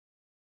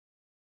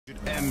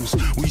M's,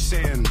 we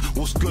saying,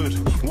 what's good,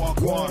 walk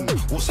one,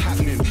 what's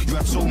happening? You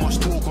had so much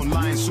talk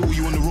online, saw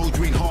you on the road,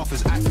 you ain't half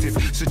as active.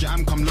 Said your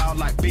am come loud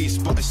like bass,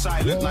 but it's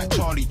silent like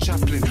Charlie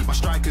Chaplin. My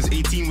striker's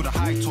 18 with a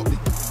high top.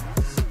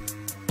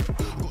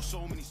 Got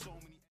so many.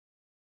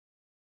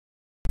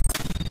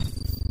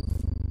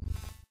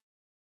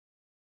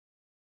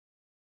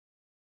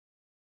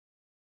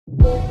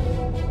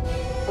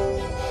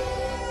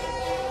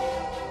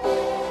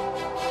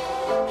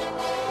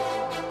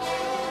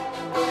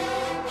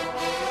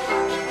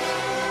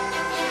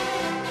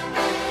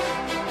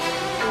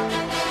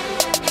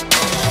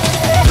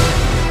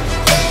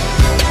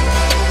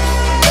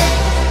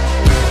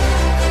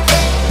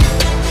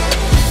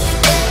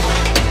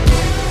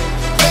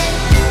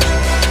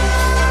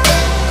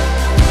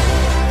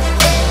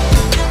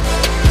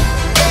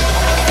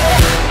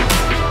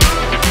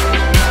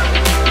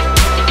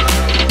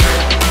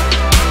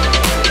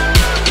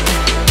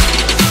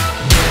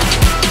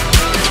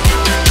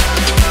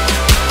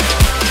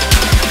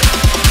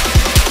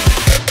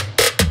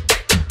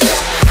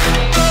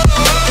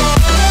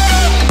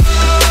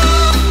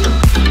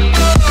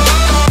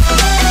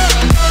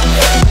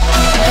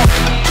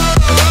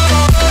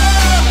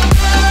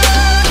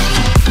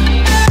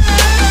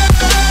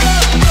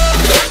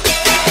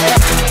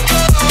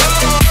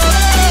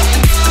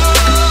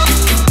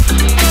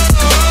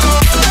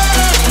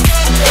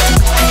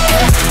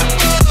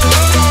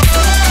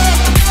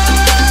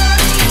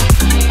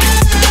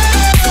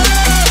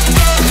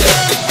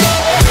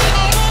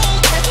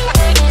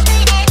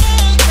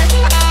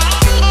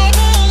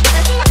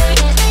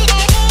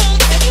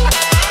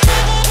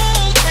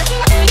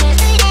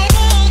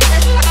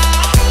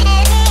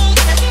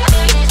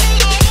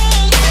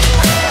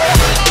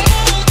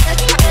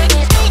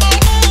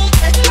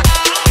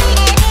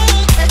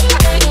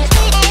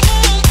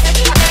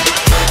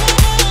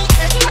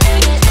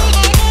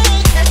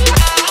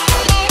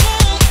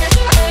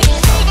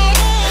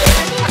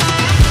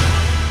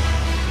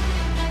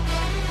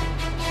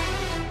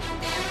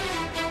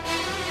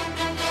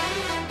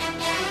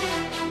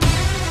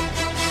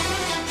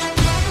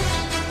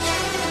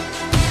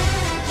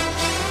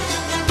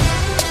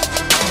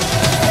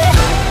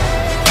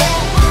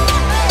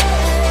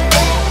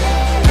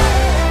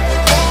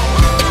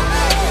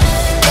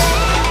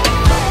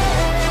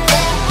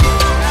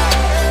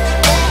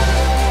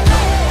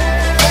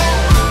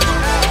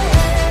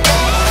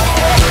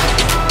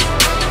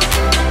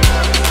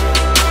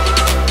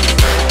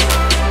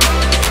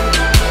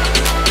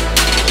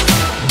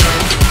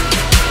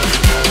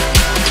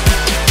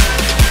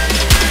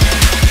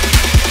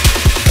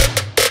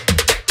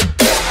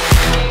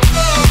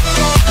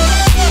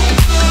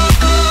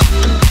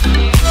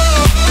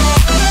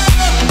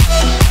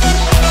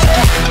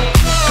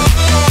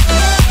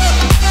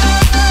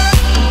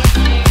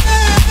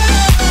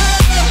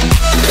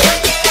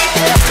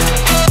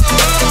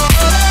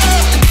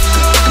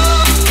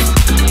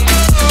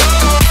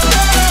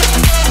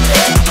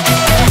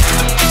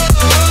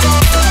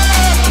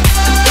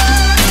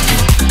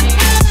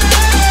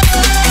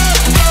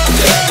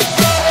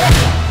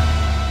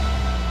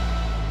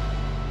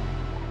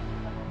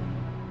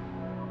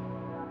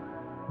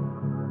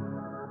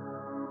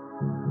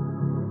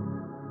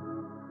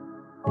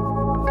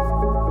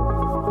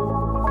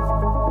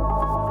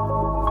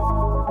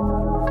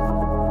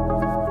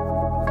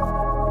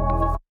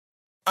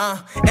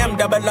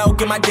 M-double-O,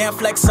 get my damn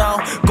flex on.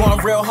 Going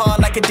real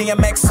hard like a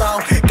DMX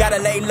song. Gotta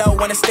lay low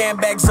in a stand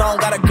back zone.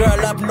 Got a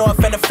girl up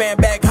north and a fan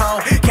back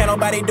home. Can't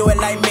nobody do it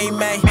like me,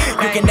 man.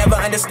 You can never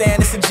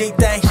understand, it's a G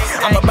thing.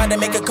 I'm about to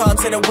make a call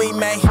to the we,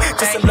 man.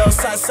 Just a little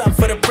something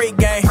for the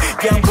pregame.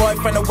 Young boy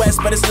from the west,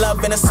 but it's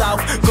love in the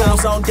south.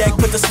 Goons on deck,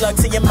 put the slug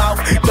to your mouth.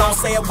 Don't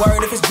say a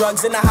word if it's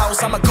drugs in the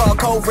house. I'ma call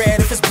code red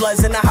if it's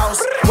bloods in the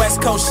house.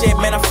 West Coast shit,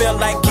 man, I feel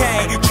like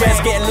Kane. Dress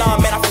getting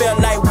long, man, I feel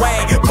like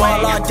Wayne.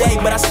 Ball all day,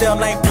 but I still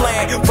ain't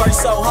playing. Work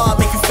so hard,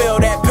 make you feel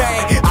that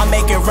pain. I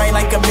make it rain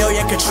like a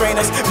million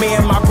Katrinas. Me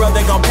and my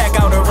brother gon' pack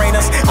out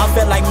arenas. I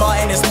feel like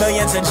Martin, it's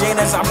millions of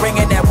Ginas. I'm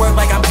bringing that work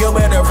like I'm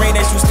Gilbert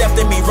Arenas. You stepped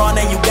in me wrong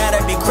and you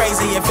gotta be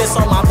crazy. If it's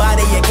on my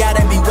body, you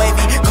gotta be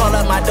wavy. Call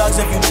up my dogs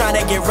if you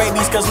tryna get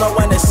rabies. Cause no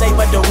one is safe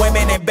but the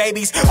women and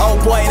babies. Oh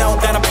boy, don't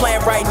got a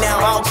plan right now.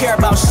 I don't care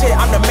about shit,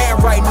 I'm the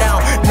man right now.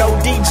 No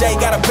DJ,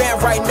 got a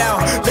band right now.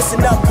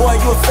 Listen up boy,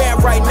 you a fan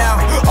right now.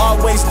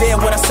 Always did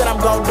what I said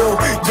I'm gon' do.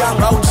 Young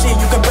OG,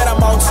 you can bet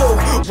I'm on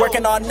too.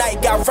 Working all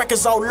night, got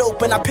records on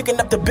loop. And I'm picking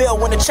up the bill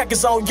when the check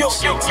is on you.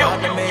 She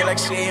talk to me like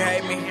she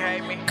hate me.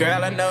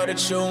 Girl, I know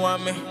that you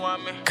want me.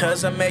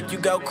 Cause I make you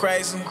go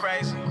crazy.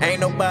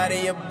 Ain't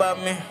nobody above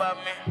me.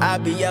 I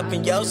be up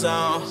in your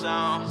zone.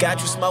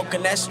 Got you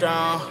smoking that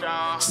strong.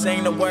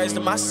 Sing the words to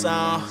my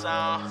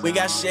song. We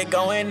got shit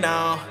going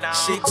on.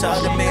 She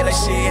talk to me like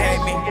she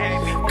hate me.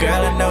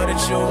 Girl, I know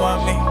that you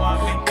want me.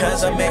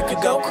 Cause I make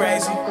you go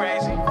crazy.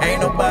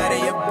 Ain't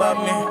nobody above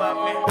me.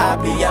 I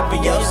be up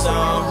in your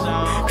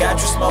zone. Got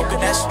you smoking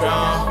that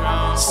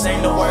strong.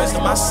 Sing the words to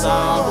my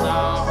song.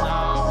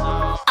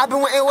 I've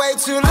been waiting way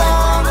too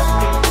long.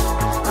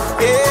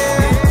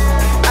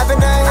 Yeah, I've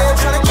been out here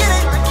trying to get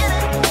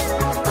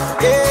it.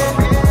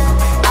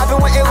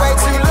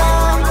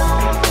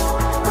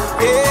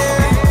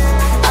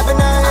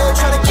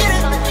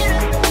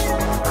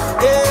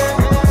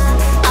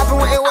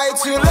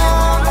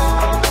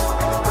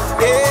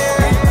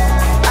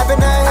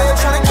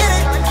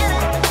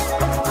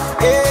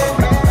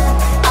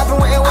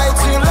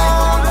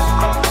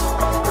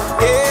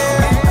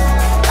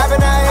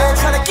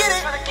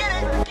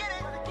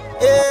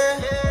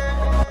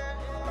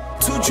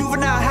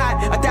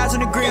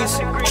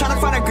 Tryna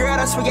find a girl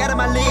that's way out of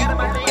my league.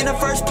 In the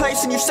first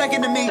place and you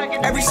second to me.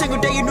 Every single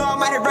day you know I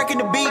might have wrecking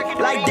the beat.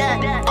 Like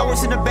that, I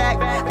was in the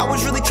back. I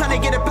was really trying to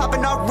get it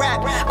popping off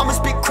rap. I'ma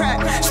spit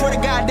crap, swear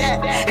to God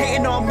that.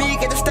 Hating on me,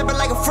 get to stepping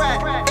like a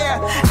frat. Yeah,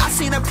 I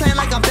seen a plan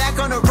like I'm back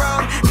on the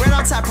road. Bread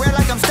on top, bread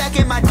like I'm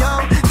stacking my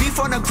dough. Beef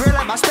on the grill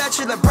like my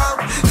spatula broke.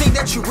 Think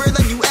that you real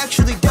and you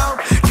actually dope.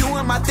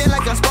 Doing my thing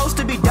like I'm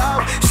supposed to be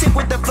dope. Sick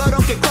with the flow,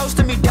 don't get close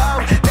to me,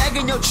 dog.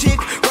 Bagging your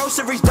chick,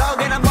 groceries, dog.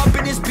 And I'm up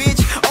in this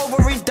bitch,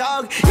 ovaries,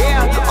 dog.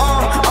 Yeah,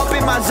 up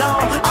in my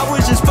zone. I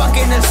was just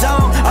fucking the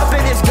zone. Up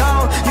in this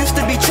gone. Used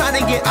to be trying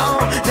to get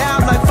on. Now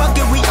I'm like, fuck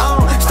it, we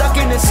on. Stuck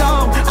in the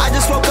zone. I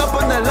just woke up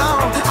on the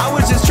lawn. I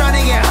was just trying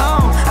to get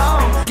home.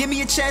 Give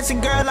me a chance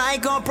and girl, I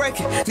ain't gon' break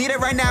it. Need it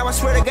right now, I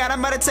swear to God, I'm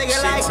about to take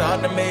it like. She talk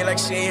to me like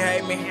she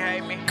hate me.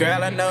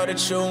 Girl, I know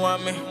that you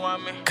want me,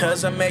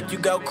 cause I make you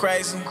go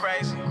crazy.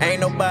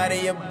 Ain't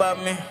nobody above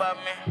me.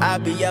 I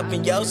be up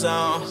in your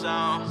zone.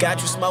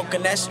 Got you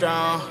smoking that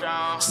strong.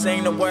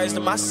 Sing the words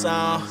to my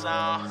song.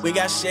 We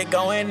got shit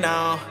going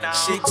on.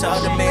 She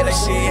talk to me like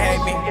she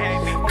hate me.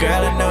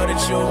 Girl, I know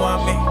that you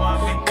want me,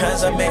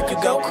 cause I make you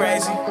go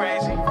crazy.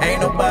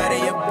 Ain't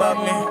nobody above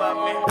me.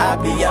 I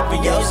be up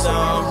in your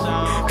zone.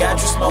 Got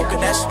you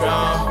smoking that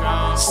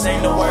strong.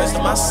 Sing the words to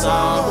my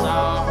song.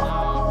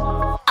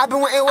 I've been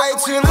waiting way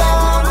too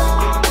long.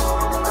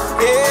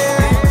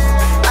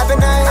 Yeah, I've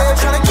been out here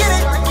trying to get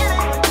it.